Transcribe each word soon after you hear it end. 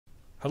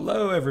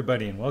Hello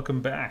everybody and welcome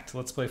back to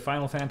Let's Play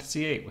Final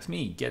Fantasy VIII with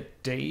me,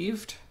 Get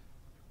Daved.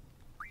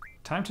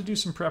 Time to do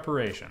some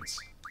preparations.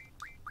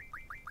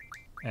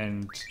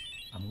 And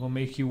I'm gonna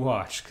make you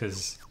watch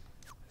because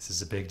this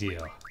is a big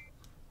deal.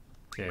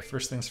 Okay,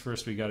 first things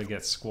first, we gotta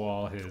get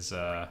Squall his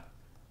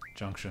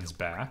junctions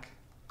back.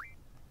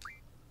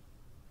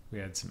 We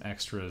had some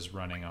extras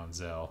running on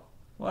Zell.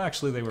 Well,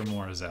 actually they were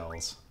more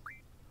Zells.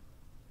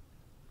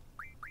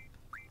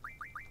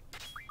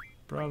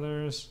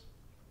 Brothers.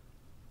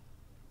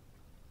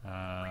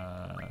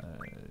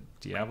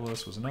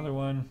 Diabolos was another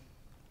one.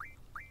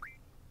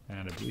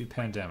 And I believe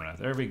Pandemina.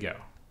 There we go.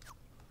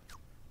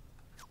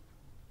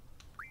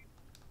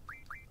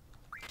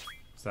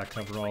 Does that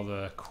cover all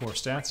the core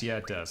stats? Yeah,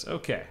 it does.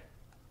 Okay.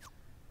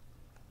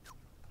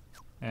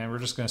 And we're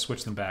just going to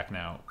switch them back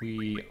now.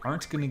 We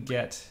aren't going to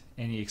get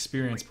any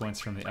experience points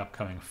from the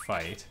upcoming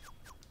fight.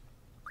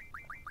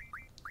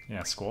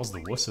 Yeah, Squall's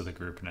the wuss of the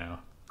group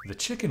now. The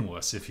chicken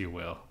wuss, if you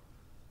will.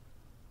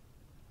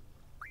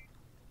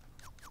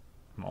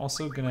 I'm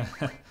also gonna...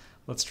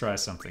 let's try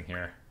something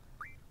here.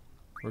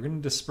 We're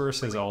gonna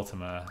disperse his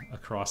Ultima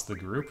across the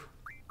group.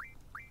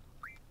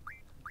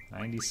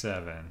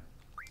 97.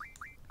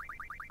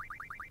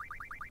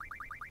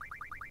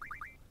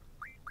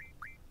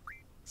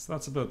 So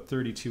that's about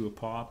 32 a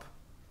pop.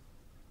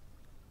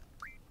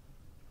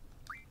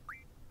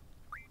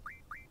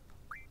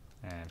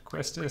 And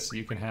Questus,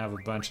 you can have a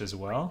bunch as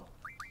well.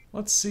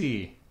 Let's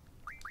see.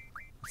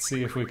 Let's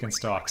see if we can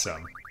stock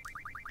some.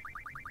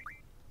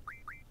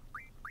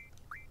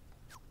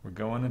 We're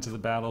going into the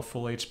battle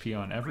full HP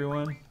on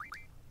everyone.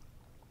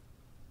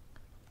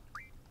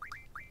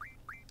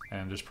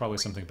 And there's probably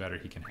something better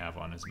he can have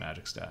on his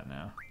magic stat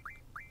now.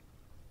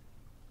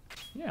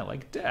 Yeah,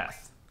 like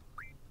death.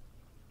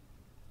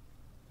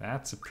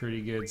 That's a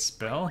pretty good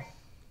spell.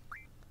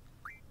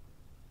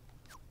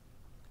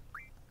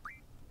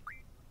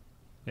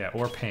 Yeah,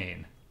 or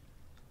pain.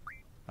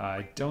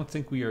 I don't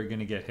think we are going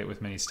to get hit with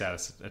many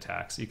status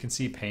attacks. You can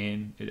see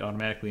pain, it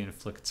automatically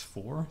inflicts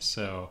 4,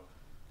 so...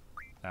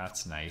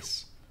 that's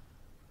nice.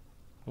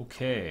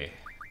 Okay.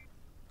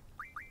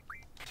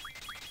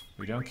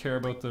 We don't care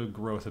about the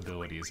growth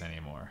abilities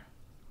anymore.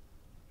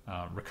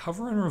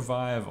 Recover and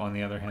Revive, on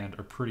the other hand,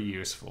 are pretty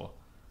useful.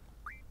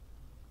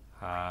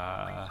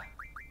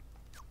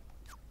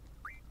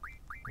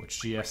 Which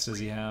GFs does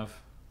he have?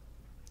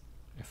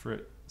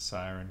 Ifrit,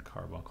 Siren,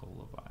 Carbuncle,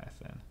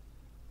 Leviathan.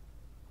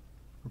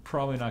 We're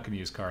probably not going to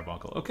use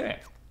Carbuncle. Okay.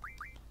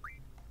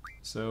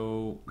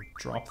 So,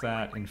 drop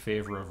that in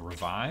favor of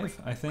Revive,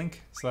 I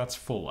think. So that's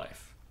full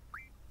life.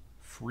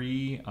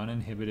 Free,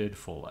 uninhibited,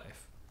 full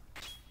life.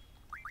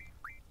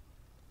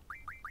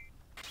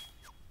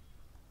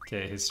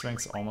 Okay, his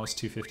strength's almost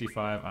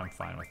 255. I'm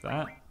fine with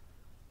that.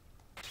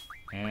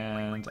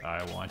 And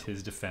I want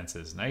his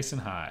defenses nice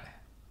and high.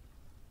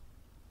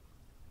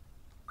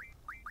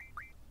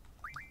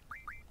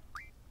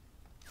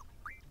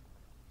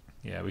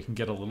 Yeah, we can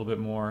get a little bit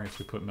more if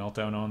we put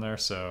Meltdown on there,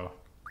 so...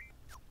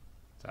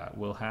 that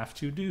will have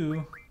to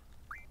do.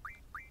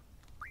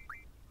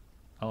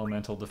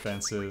 Elemental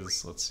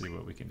defenses, let's see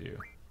what we can do.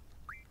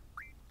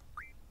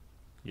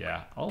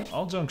 Yeah,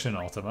 I'll junction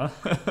Ultima.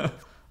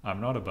 I'm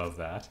not above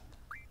that.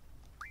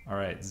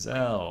 Alright,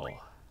 Zell.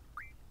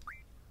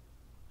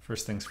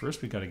 First things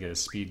first, we gotta get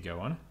his speed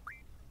going.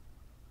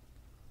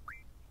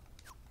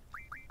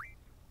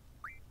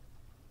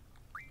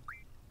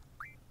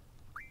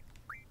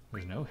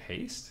 There's no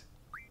haste?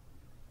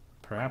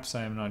 Perhaps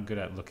I am not good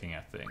at looking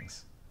at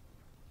things.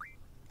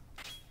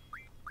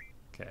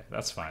 Okay,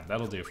 that's fine.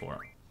 That'll do for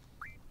him.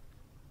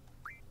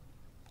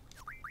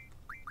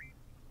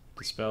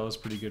 Dispel is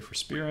pretty good for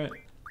Spirit.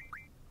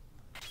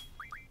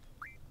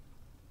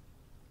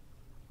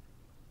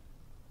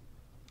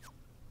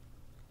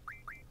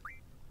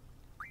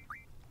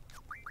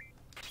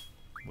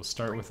 We'll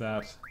start with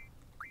that.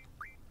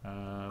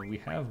 We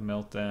have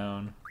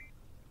Meltdown.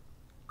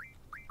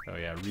 Oh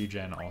yeah,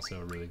 Regen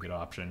also a really good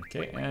option.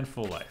 Okay, and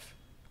full life.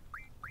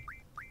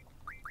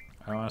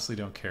 I honestly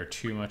don't care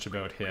too much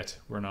about hit.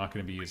 We're not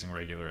going to be using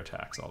regular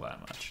attacks all that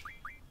much.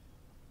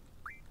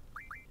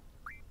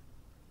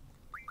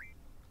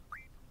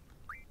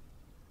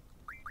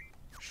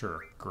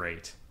 Sure,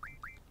 great.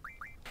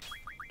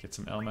 Get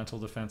some elemental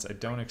defense. I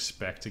don't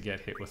expect to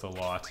get hit with a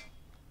lot.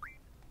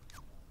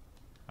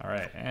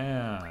 Alright,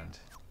 and...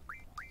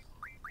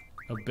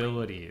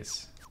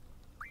 abilities.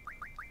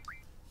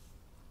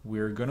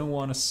 We're going to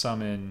want to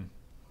summon...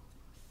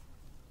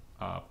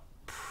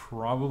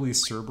 probably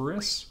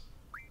Cerberus.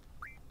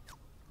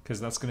 Because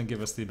that's going to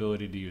give us the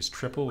ability to use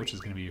triple, which is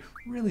going to be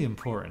really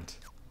important.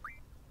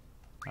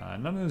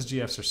 None of those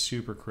GFs are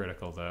super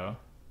critical, though.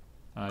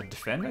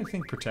 Defend, I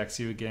think, protects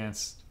you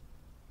against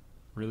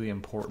really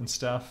important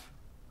stuff.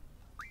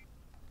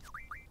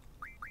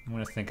 I'm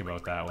going to think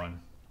about that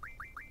one.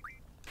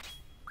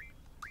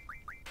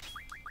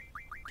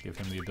 Give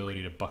him the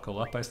ability to buckle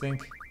up, I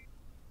think.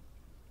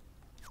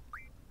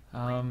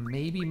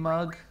 Maybe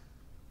Mug.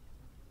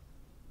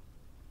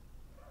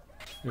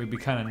 It would be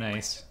kind of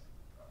nice.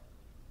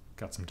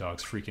 Got some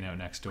dogs freaking out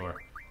next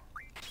door.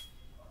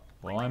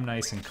 Well, I'm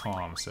nice and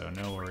calm, so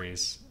no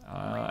worries.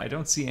 I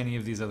don't see any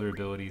of these other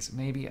abilities.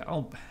 Maybe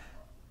I'll...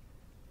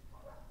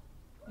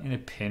 In a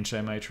pinch,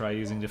 I might try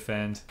using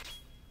Defend.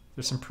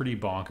 There's some pretty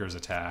bonkers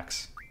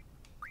attacks.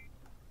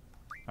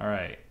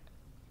 Alright.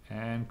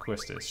 And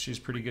Quistis. She's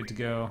pretty good to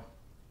go.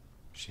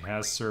 She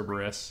has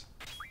Cerberus.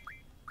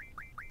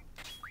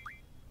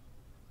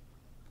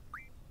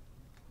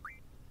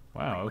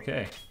 Wow,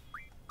 okay.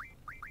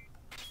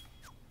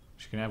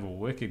 She can have a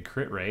wicked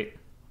crit rate.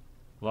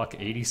 Luck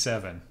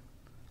 87.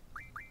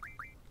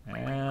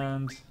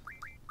 And...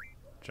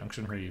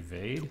 Junction her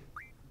Evade?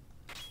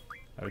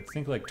 I would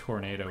think like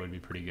Tornado would be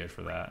pretty good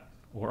for that.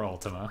 Or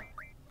Ultima.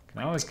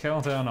 Can always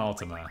count on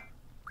Ultima.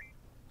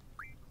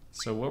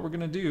 So what we're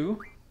gonna do...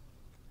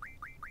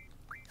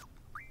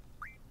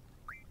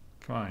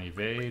 Come on,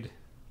 Evade.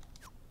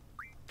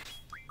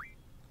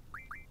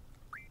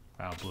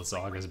 Wow,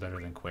 Blizzaga is better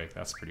than Quake.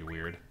 That's pretty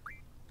weird.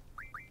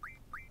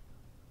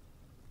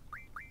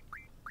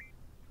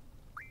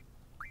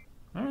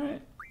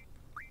 Alright.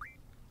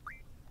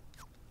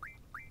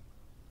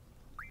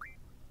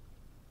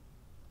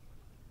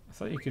 I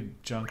thought you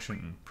could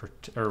junction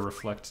or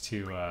reflect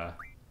to,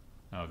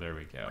 oh, there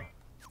we go.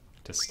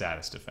 To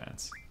status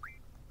defense.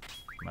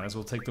 Might as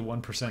well take the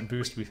 1%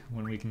 boost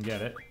when we can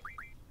get it.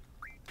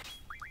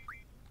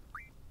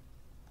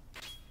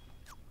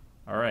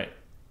 Alright.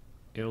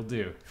 It'll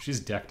do. She's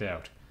decked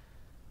out.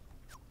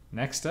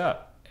 Next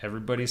up,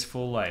 everybody's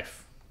full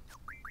life.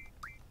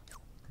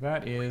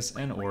 That is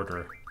an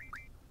order.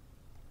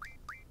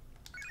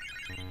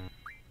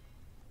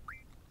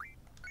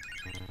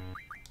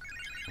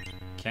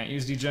 Can't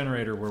use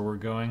Degenerator where we're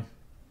going.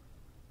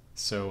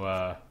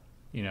 So,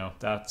 you know,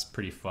 that's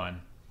pretty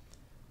fun.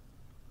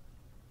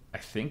 I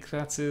think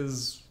that's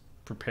as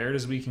prepared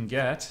as we can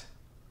get.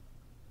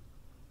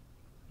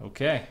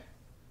 Okay.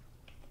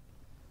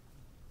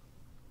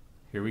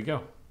 Here we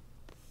go.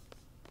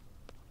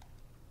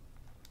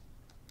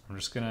 I'm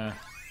just gonna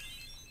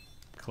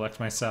collect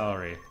my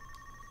salary.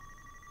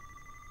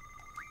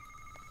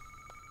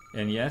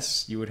 And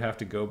yes, you would have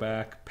to go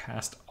back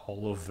past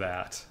all of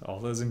that, all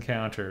those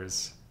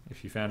encounters,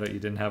 if you found out you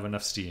didn't have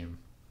enough steam.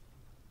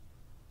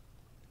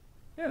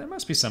 Yeah, there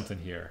must be something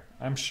here.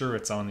 I'm sure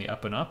it's on the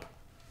up and up.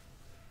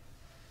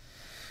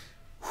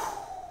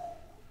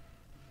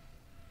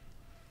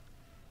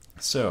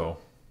 So,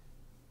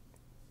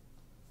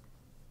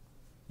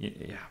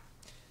 yeah,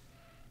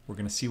 we're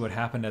going to see what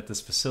happened at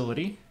this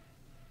facility,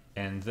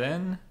 and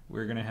then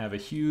we're going to have a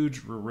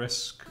huge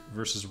risk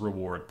versus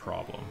reward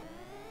problem.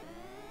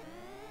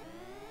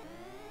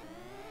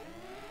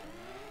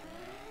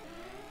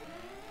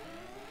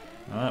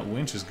 Well, that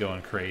winch is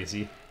going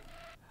crazy.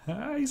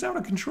 He's out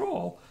of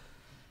control.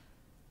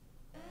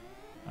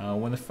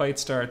 When the fight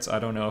starts, I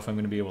don't know if I'm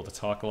going to be able to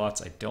talk a lot,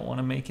 so I don't want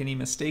to make any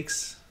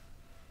mistakes.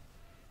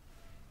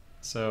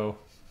 So,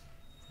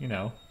 you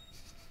know,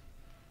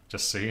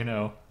 just so you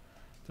know,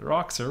 the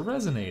rocks are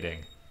resonating.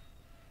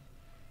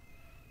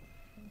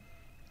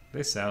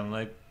 They sound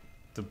like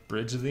the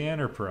bridge of the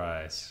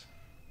Enterprise.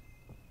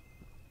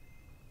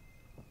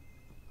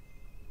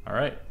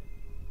 Alright.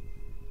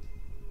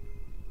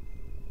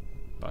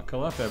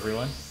 Buckle up,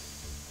 everyone.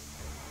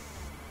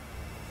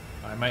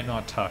 I might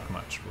not talk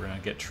much. We're gonna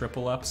get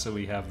triple up so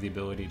we have the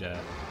ability to...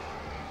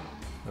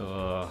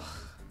 Ugh.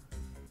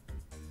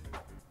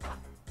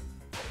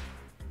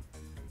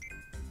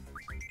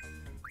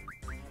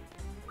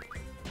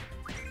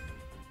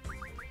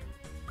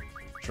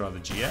 Draw the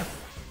GF.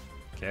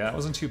 Okay, that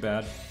wasn't too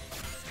bad.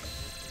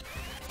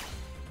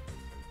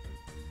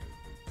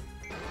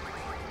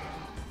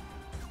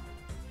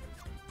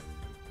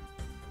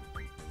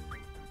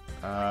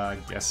 I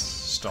guess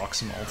stock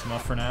some Ultima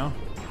for now.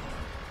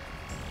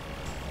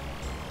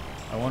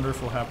 I wonder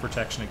if we'll have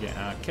protection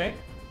again. Okay.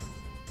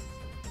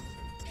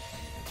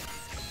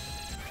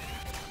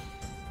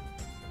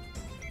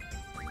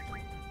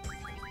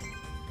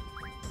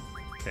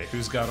 Okay,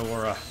 who's got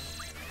Aura?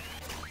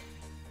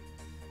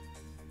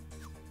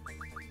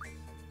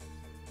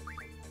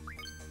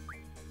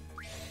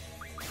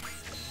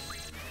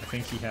 I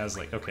think he has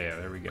like, okay,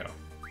 there we go.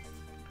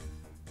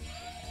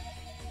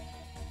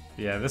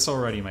 Yeah, this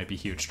already might be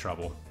huge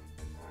trouble.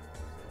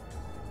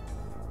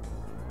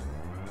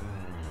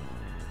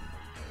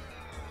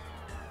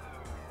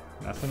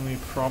 Nothing we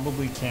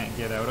probably can't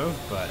get out of,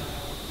 but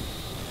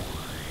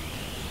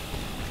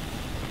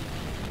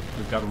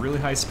we've got really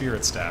high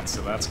spirit stats,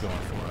 so that's going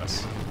for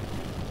us.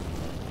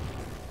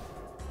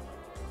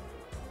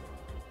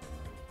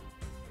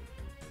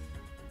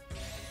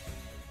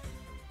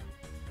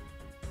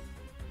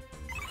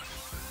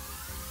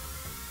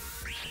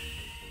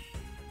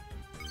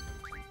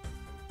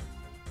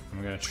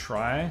 I'm gonna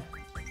try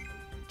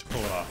to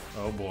pull it off.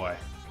 Oh boy.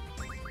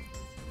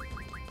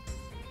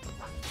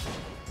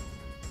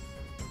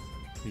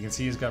 You can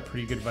see he's got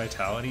pretty good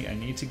vitality. I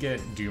need to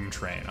get Doom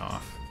Train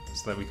off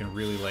so that we can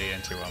really lay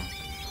into him.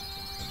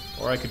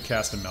 Or I could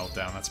cast a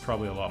Meltdown. That's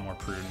probably a lot more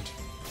prudent.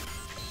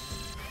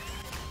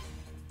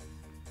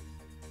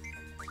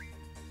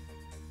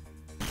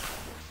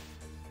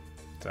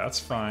 That's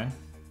fine.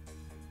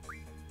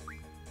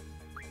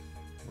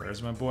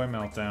 Where's my boy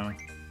Meltdown?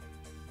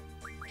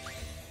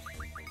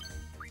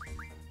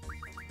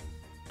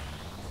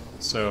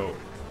 So,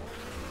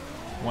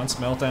 once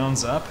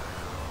Meltdown's up,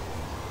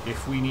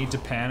 if we need to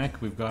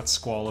panic, we've got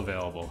Squall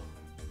available.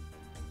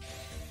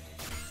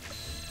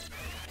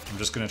 I'm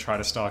just gonna try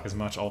to stock as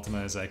much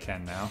Ultima as I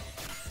can now.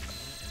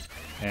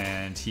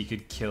 And he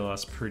could kill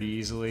us pretty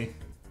easily.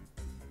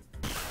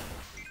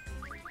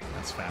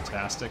 That's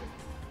fantastic.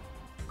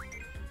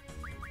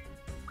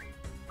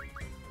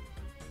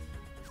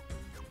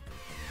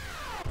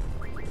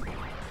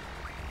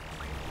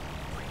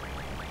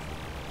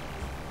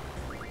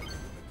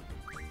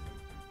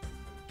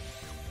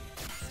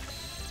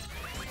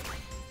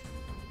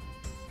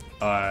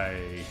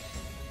 I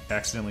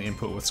accidentally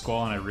input with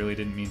Squall and I really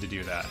didn't mean to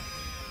do that.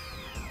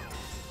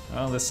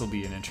 Well, this will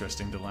be an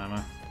interesting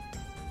dilemma.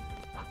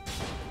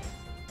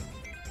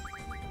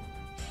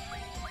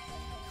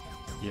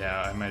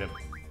 Yeah, I might have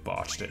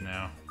botched it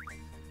now.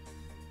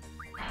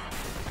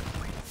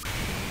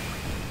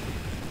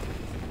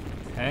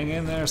 Hang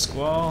in there,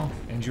 Squall,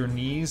 and your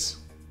knees.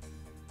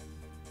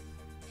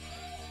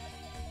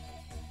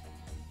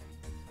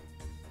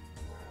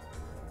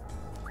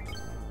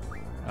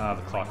 Ah,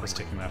 the clock was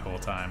ticking that whole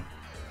time.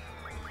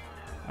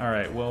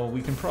 Alright, well,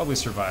 we can probably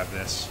survive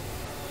this.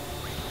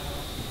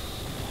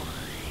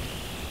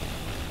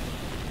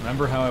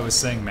 Remember how I was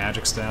saying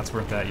magic stats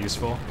weren't that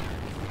useful?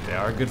 They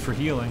are good for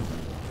healing.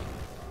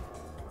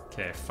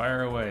 Okay,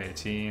 fire away,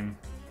 team.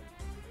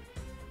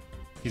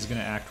 He's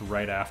gonna act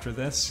right after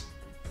this.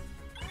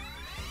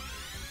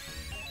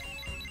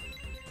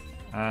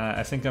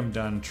 I think I'm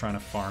done trying to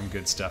farm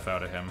good stuff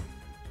out of him.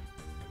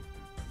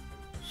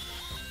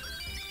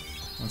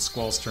 When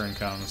Squall's turn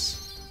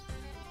comes.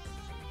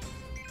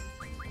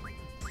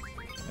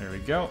 There we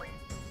go.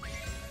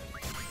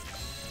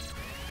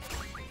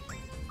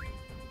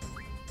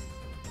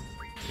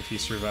 If he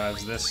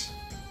survives this.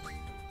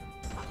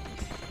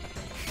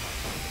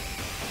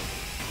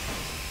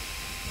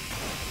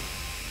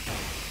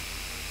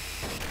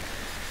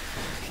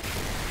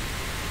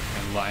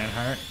 And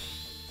Lionheart.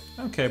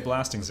 Okay,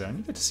 Blasting Zone.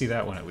 You get to see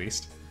that one at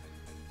least.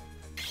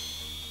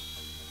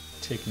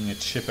 Taking a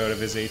chip out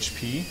of his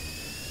HP.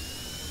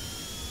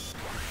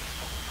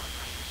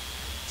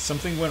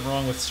 Something went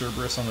wrong with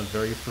Cerberus on the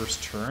very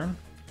first turn.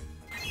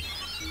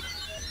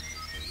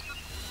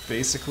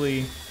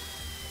 Basically,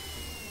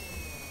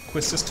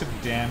 Quistis took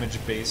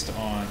damage based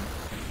on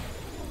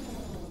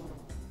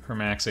her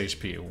max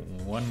HP.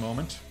 One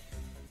moment.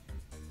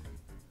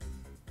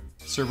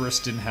 Cerberus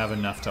didn't have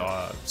enough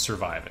to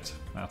survive it,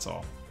 that's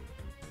all.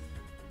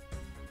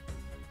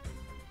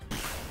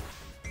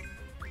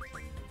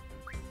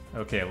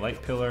 Okay,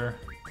 Light Pillar,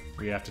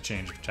 we have to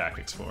change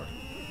tactics for.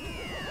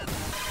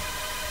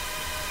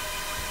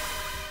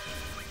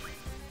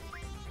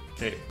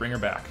 Okay, bring her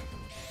back.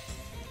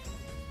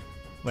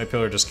 Light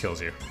Pillar just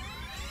kills you.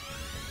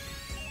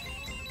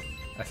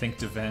 I think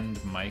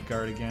Defend might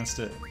guard against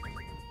it.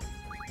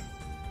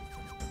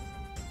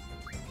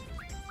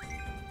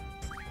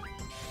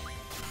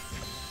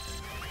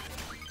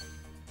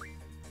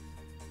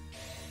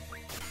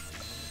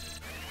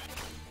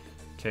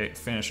 Okay,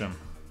 finish him.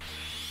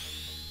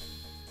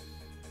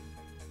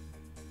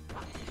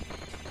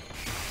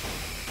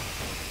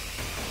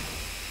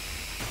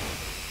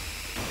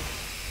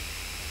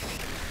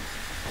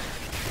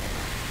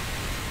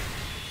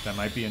 That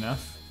might be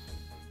enough.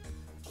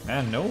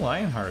 Man, no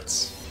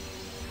Lionhearts.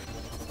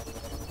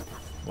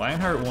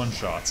 Lionheart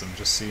one-shots him,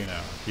 just so you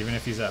know, even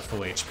if he's at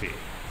full HP.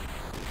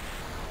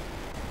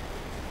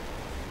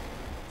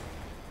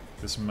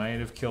 This might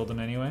have killed him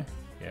anyway.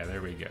 Yeah,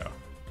 there we go.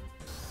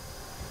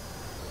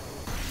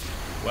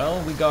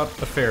 Well, we got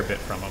a fair bit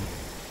from him.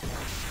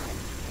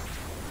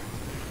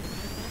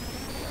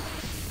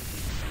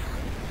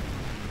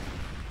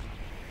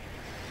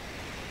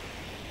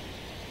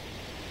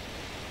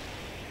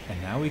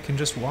 And now we can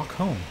just walk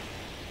home.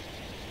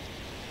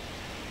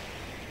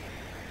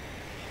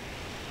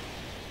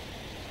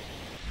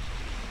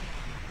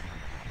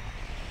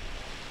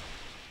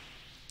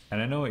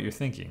 And I know what you're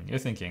thinking. You're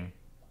thinking,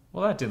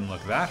 well, that didn't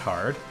look that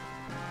hard.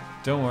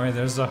 Don't worry,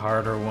 there's a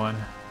harder one.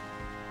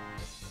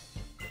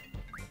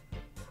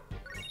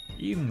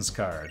 Eden's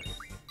card.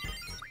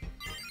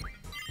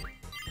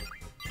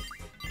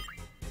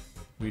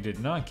 We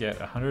did not get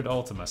 100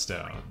 Ultima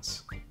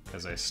Stones,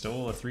 because I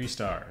stole a 3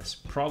 stars.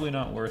 Probably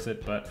not worth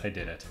it, but I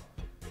did it.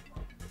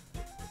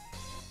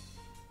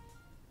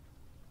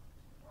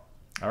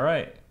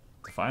 Alright,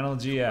 the final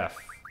GF.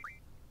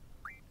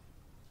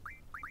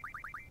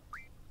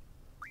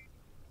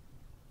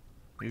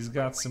 He's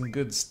got some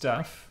good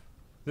stuff.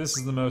 This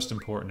is the most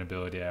important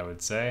ability, I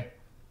would say.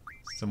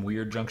 Some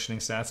weird junctioning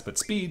stats, but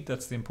speed,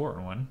 that's the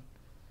important one.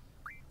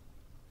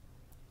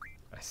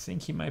 I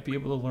think he might be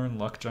able to learn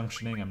luck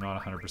junctioning, I'm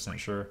not 100%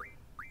 sure.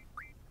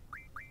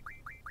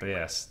 But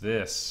yes,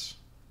 this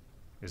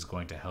is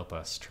going to help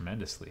us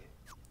tremendously.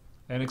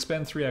 And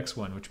expend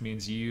 3x1, which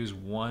means you use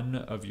one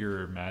of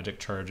your magic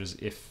charges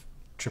if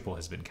triple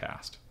has been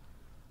cast.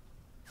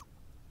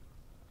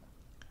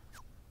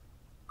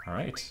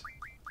 Alright.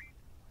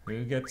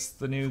 Who gets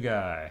the new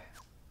guy?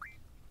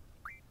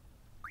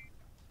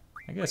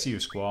 I guess you,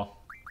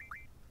 Squall.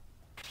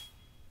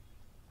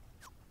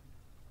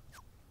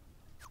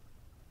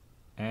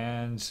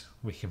 And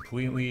we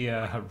completely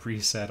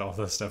reset all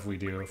the stuff we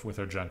do with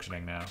our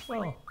junctioning now.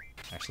 Well,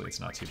 actually it's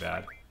not too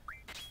bad.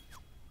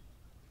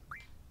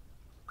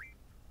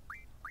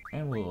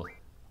 And we'll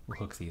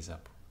hook these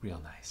up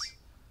real nice.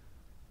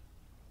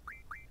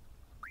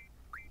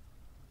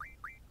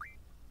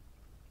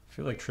 I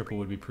feel like triple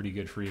would be pretty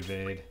good for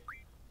evade.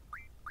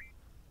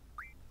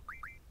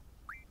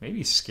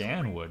 Maybe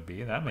scan would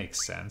be, that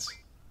makes sense.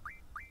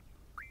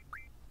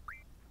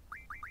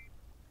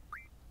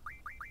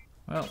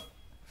 Well,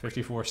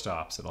 54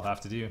 stops, it'll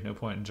have to do. No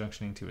point in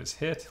junctioning to his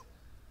hit.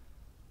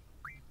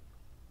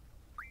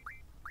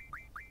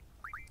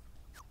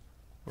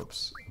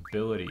 Whoops,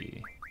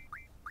 ability.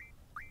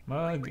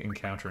 Mug,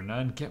 encounter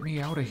none, get me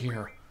out of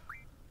here.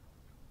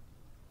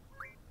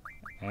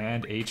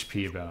 And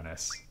HP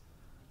bonus.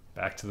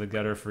 Back to the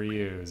gutter for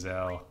you,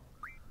 Zell.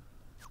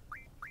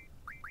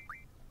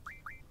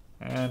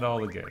 And all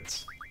the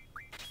goods.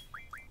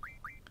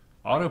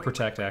 Auto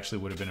protect actually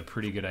would have been a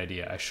pretty good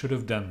idea. I should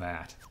have done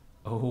that.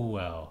 Oh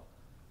well.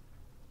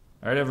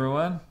 Alright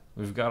everyone,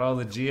 we've got all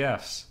the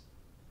GFs.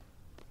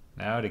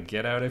 Now to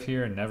get out of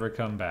here and never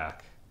come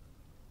back.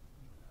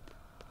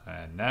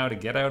 And now to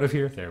get out of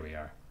here, there we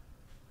are.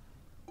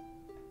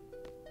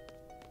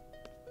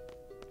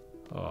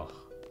 Oh,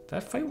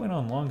 that fight went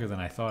on longer than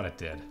I thought it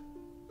did.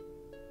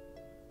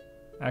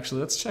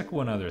 Actually, let's check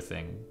one other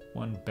thing.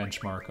 One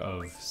benchmark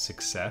of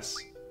success.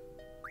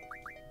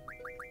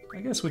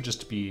 I guess would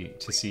just be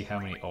to see how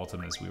many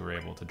ultimas we were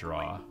able to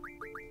draw.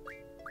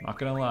 Not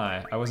gonna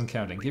lie, I wasn't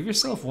counting. Give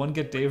yourself one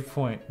get Dave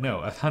point. No,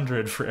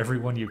 100 for every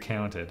one you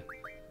counted.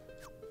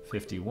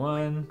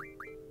 51.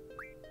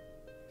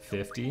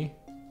 50.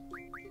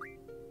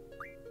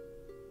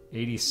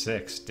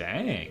 86.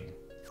 Dang.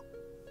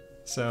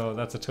 So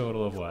that's a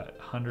total of what?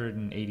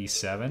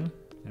 187?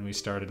 And we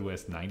started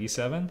with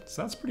 97,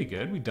 so that's pretty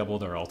good. We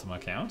doubled our Ultima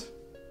count,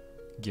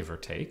 give or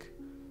take.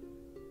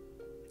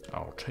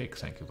 I'll take,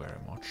 thank you very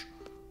much.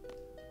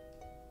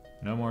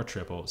 No more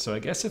triple. So I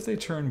guess if they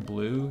turn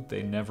blue,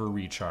 they never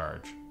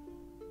recharge.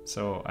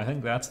 So I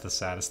think that's the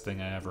saddest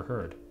thing I ever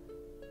heard.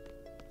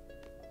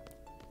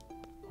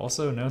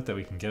 Also note that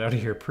we can get out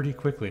of here pretty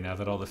quickly now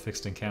that all the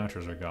fixed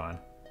encounters are gone.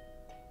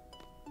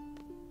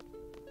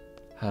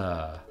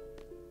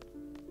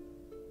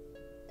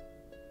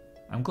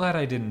 I'm glad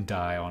I didn't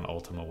die on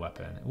Ultima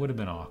Weapon. It would have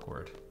been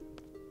awkward.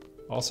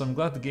 Also, I'm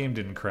glad the game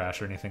didn't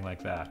crash or anything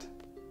like that.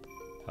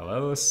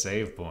 Hello,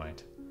 save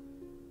point.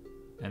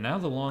 And now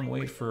the long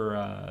wait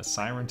for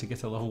Siren to get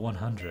to level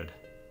 100.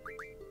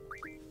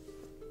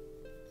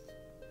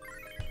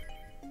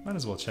 Might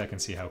as well check and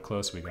see how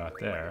close we got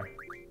there.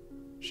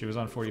 She was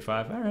on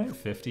 45, alright,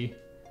 50.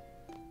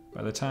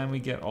 By the time we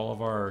get all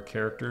of our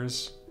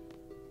characters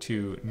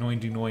to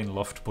 99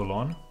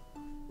 Luftballon,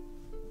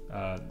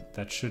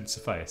 that should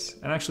suffice.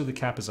 And actually the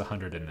cap is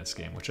 100 in this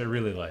game, which I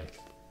really like.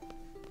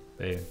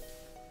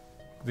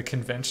 The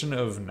convention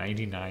of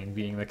 99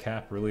 being the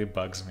cap really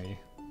bugs me.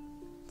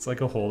 It's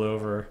like a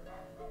holdover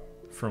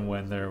from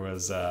when there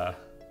was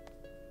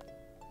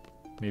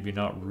maybe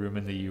not room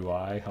in the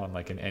UI on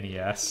like an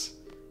NES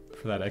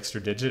for that extra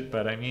digit,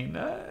 but I mean,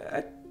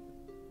 at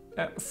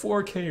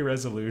 4K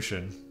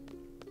resolution,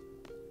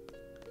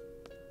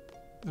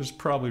 there's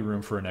probably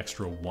room for an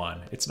extra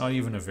 1. It's not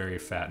even a very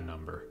fat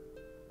number.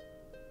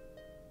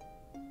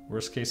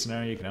 Worst case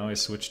scenario, you can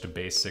always switch to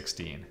base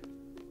 16.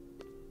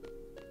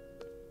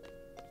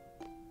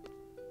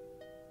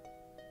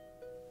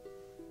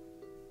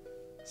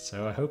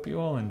 So I hope you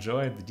all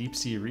enjoyed the Deep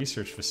Sea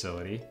Research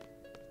Facility.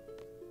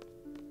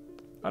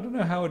 I don't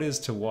know how it is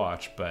to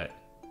watch, but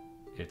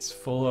it's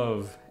full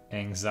of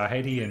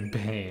anxiety and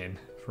pain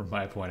from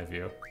my point of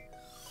view.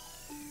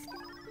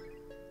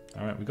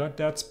 Alright, we got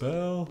that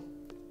spell.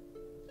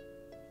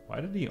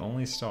 Why did he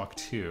only stock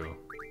 2?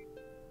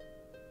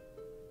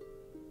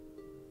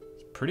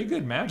 Pretty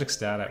good magic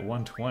stat at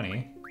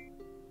 120.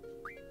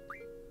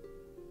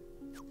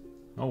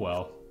 Oh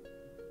well.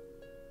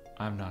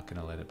 I'm not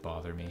gonna let it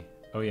bother me.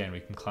 Oh yeah, and we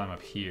can climb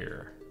up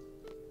here.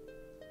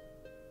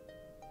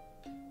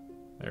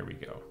 There we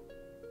go.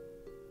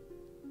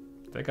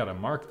 They gotta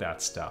mark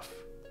that stuff.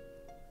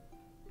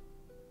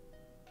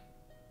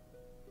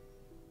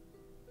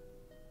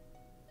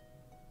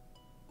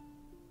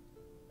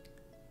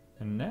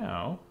 And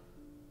now,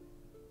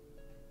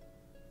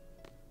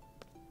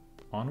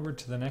 onward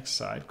to the next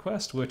side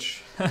quest,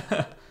 which,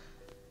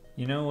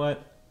 you know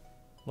what?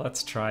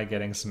 Let's try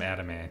getting some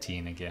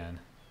adamantine again.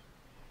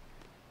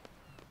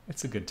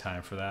 It's a good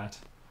time for that.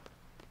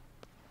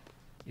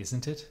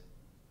 Isn't it?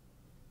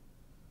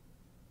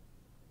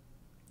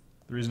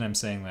 The reason I'm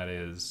saying that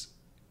is,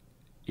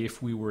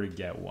 if we were to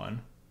get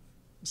one,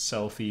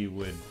 Selphie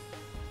would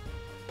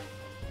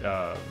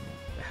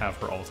have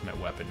her ultimate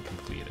weapon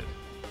completed.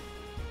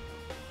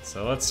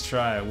 So let's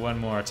try it one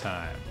more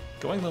time.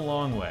 Going the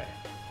long way.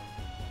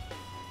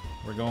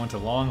 We're going to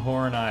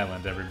Longhorn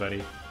Island,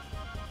 everybody.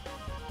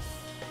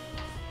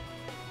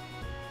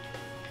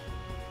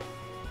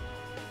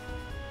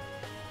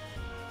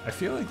 I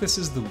feel like this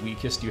is the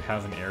weakest You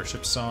Have an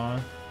Airship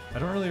song. I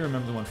don't really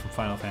remember the one from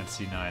Final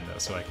Fantasy IX though,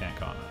 so I can't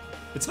comment.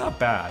 It's not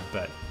bad,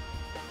 but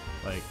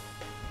like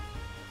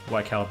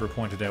Y Caliber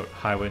pointed out,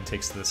 High Wind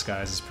Takes to the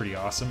Skies is pretty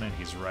awesome, and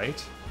he's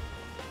right.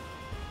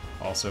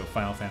 Also,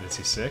 Final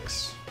Fantasy VI.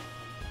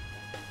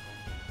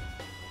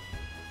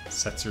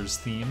 Setzer's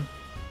theme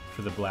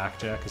for the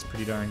Blackjack is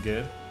pretty darn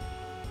good.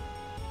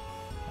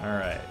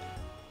 Alright.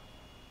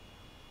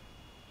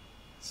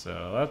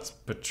 So let's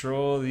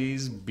patrol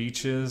these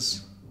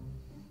beaches.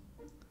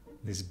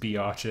 These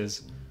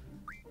biatches.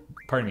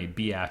 Pardon me,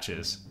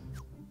 biatches.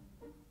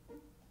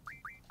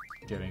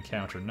 Get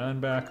encounter none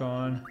back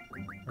on.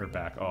 Or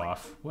back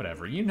off.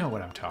 Whatever. You know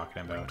what I'm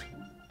talking about.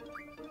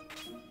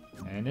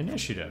 And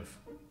initiative.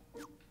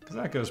 Because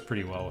that goes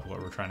pretty well with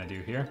what we're trying to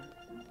do here.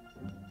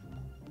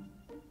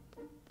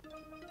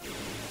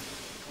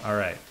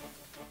 Alright.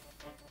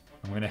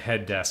 I'm gonna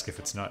head desk if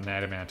it's not an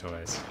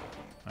Adamantoise.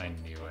 I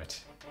knew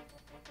it.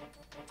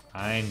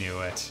 I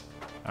knew it.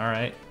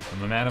 Alright,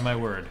 I'm a man of my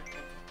word.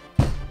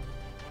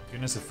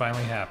 Goodness, it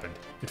finally happened.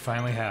 It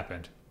finally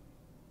happened.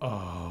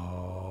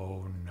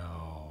 Oh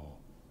no.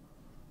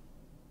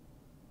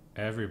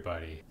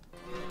 Everybody.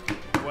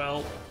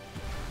 Well,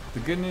 the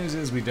good news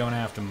is we don't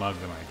have to mug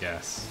them, I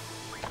guess.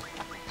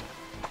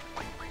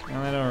 And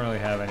I don't really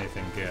have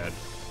anything good.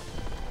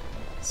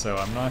 So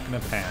I'm not gonna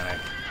panic.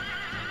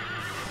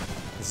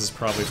 This is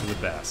probably for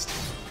the best.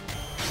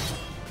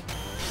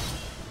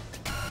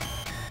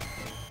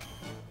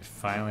 It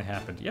finally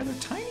happened. Yeah, they're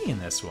tiny in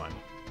this one.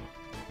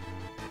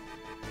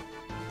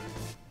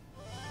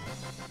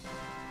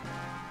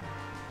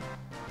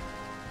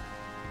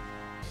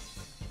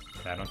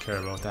 I don't care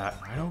about that.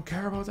 I don't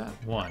care about that.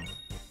 One.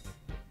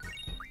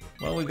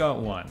 Well, we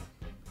got one.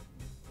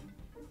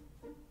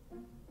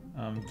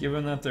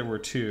 Given that there were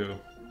two,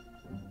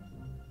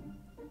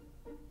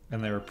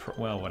 and they were,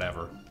 well,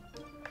 whatever.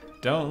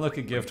 Don't look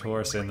a gift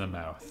horse in the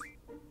mouth.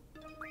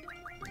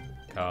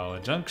 Call a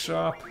junk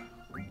shop.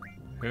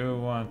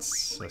 Who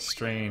wants a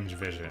strange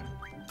vision?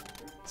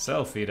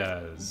 Selfie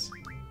does.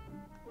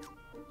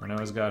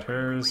 Renault's got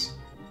hers.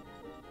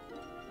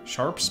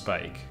 Sharp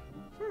spike.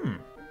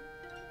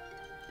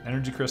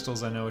 Energy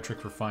crystals, I know a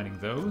trick for finding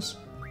those.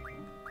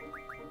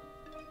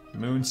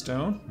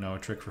 Moonstone, know a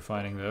trick for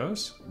finding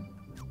those.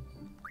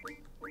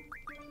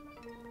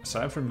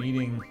 Aside from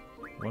needing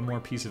one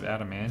more piece of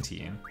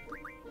adamantine,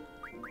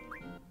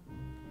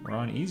 we're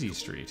on Easy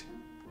Street.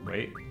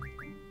 Wait.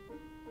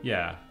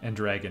 Yeah, and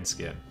dragon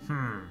skin.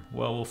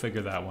 Well, we'll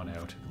figure that one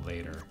out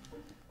later.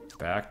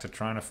 Back to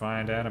trying to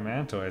find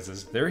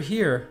adamantoises. They're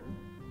here!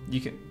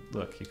 You can...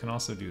 Look, you can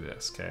also do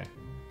this, okay?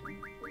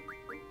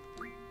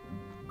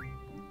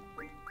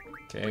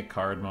 Okay,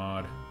 card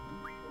mod.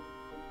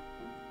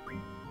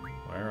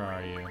 Where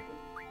are you?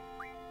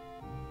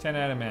 10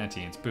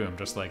 adamantines. Boom,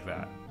 just like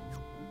that.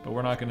 But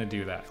we're not going to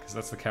do that, because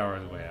that's the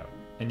coward's way out.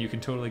 And you can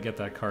totally get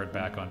that card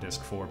back on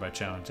disc 4 by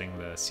challenging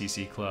the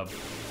CC Club.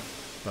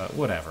 But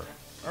whatever.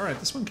 Alright,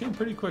 this one came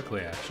pretty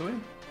quickly, actually.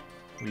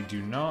 We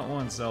do not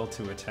want Zell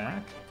to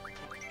attack.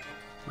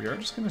 We are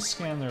just going to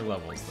scan their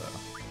levels, though.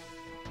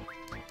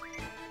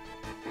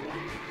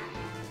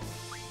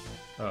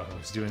 Oh,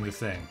 he's doing the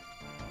thing.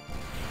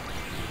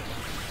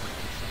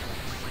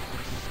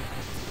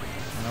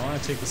 And I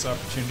want to take this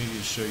opportunity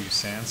to show you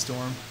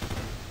Sandstorm.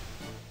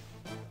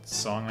 It's a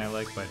song I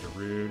like by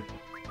Darude.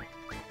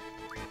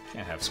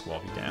 Can't have Squall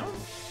be down.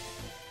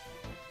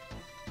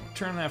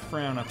 Turn that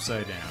frown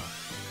upside down.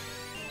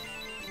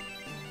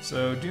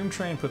 So Doom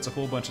Train puts a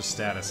whole bunch of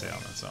status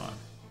ailments on.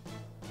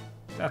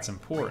 That's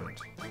important.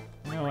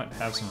 You know what?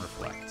 Have some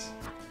reflects.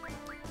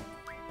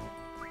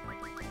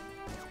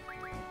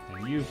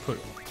 And you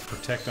put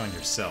protect on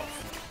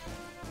yourself.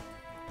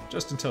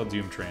 Just until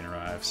Doom Train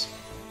arrives.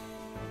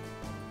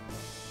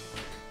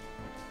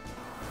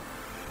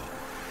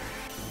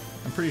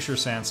 I'm pretty sure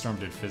Sandstorm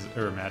did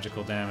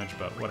magical damage,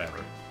 but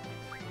whatever.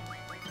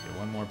 Get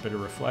one more bit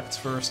of reflects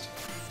first.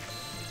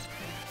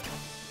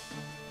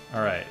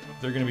 Alright,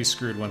 they're gonna be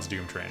screwed once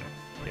Doom Train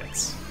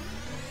hits.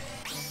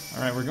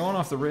 Alright, we're going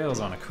off the rails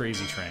on a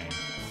crazy train.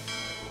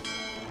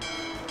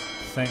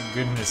 Thank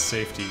goodness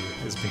safety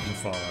is being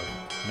followed.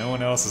 No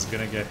one else is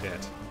gonna get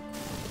hit.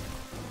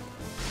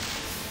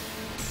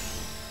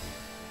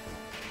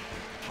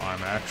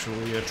 I'm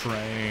actually a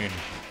train.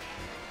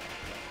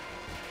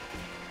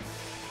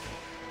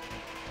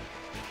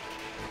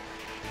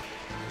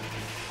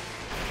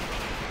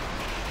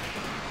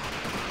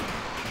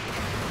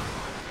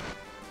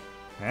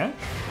 Huh?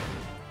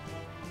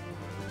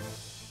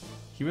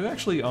 He was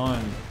actually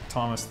on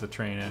Thomas the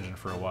Train Engine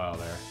for a while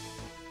there.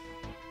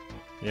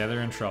 Yeah,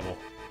 they're in trouble.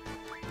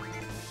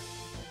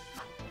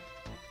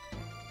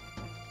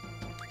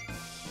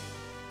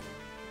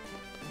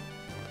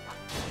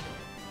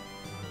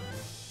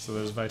 So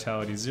there's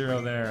Vitality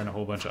 0 there and a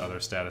whole bunch of other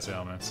status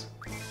ailments.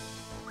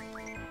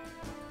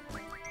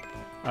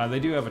 They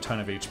do have a ton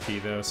of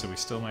HP though, so we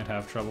still might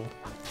have trouble.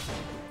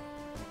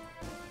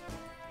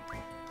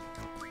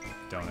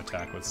 Don't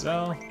attack with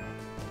Zell.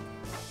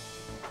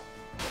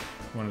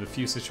 One of the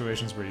few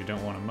situations where you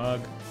don't want to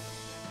mug.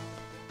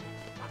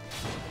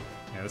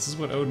 Yeah, this is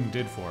what Odin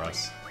did for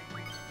us.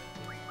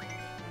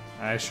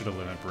 I should have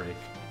limit breaked.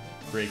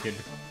 I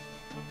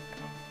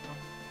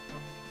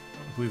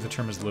believe the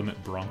term is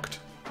limit bronked.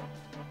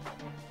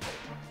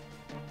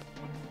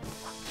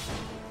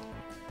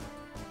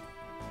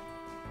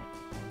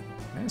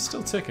 And it's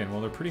still ticking.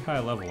 Well, they're pretty high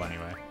level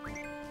anyway.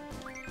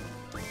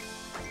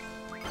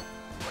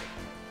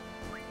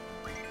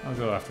 I'll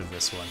go after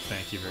this one.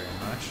 Thank you very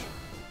much.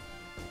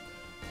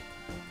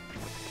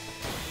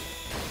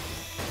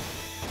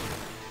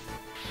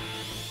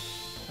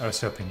 I was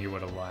hoping you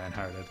would have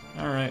Lionhearted.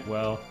 Alright,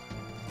 well,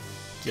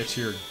 get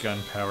your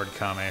gun-powered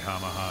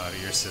Kamehameha out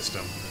of your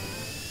system.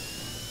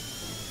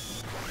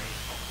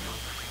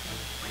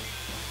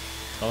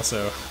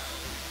 Also,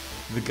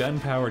 the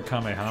gun-powered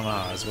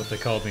Kamehameha is what they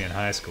called me in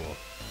high school.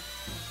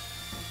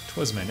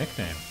 'Twas my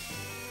nickname.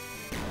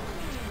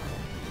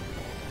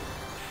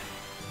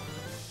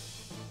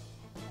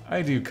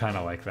 I do kind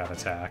of like that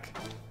attack.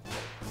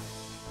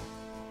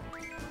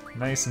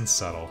 Nice and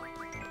subtle.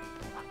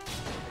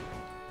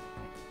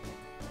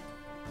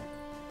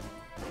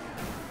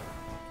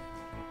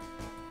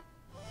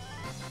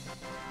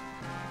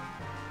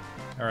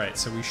 Alright,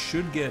 so we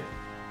should get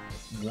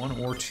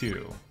 1 or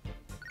 2.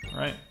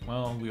 Right,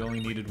 well, we only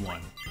needed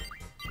 1.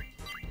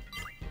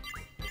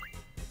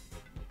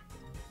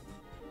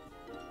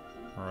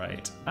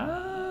 Alright,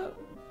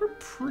 we're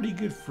pretty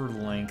good for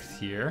length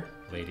here,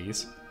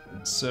 ladies.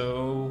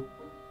 So,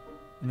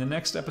 in the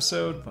next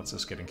episode, let's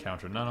just get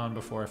Encounter None on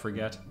before I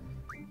forget.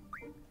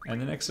 In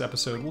the next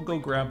episode, we'll go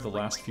grab the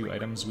last few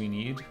items we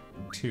need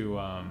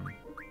to,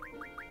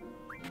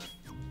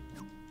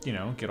 you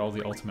know, get all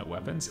the ultimate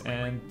weapons,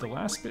 and the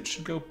last bit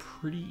should go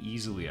pretty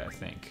easily, I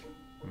think.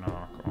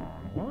 Knock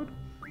on wood.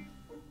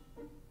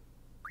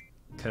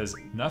 Because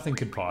nothing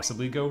could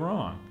possibly go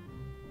wrong.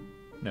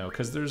 No,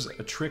 because there's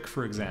a trick,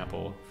 for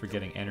example, for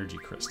getting energy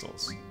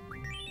crystals.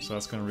 So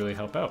that's going to really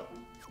help out.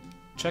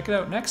 Check it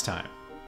out next time.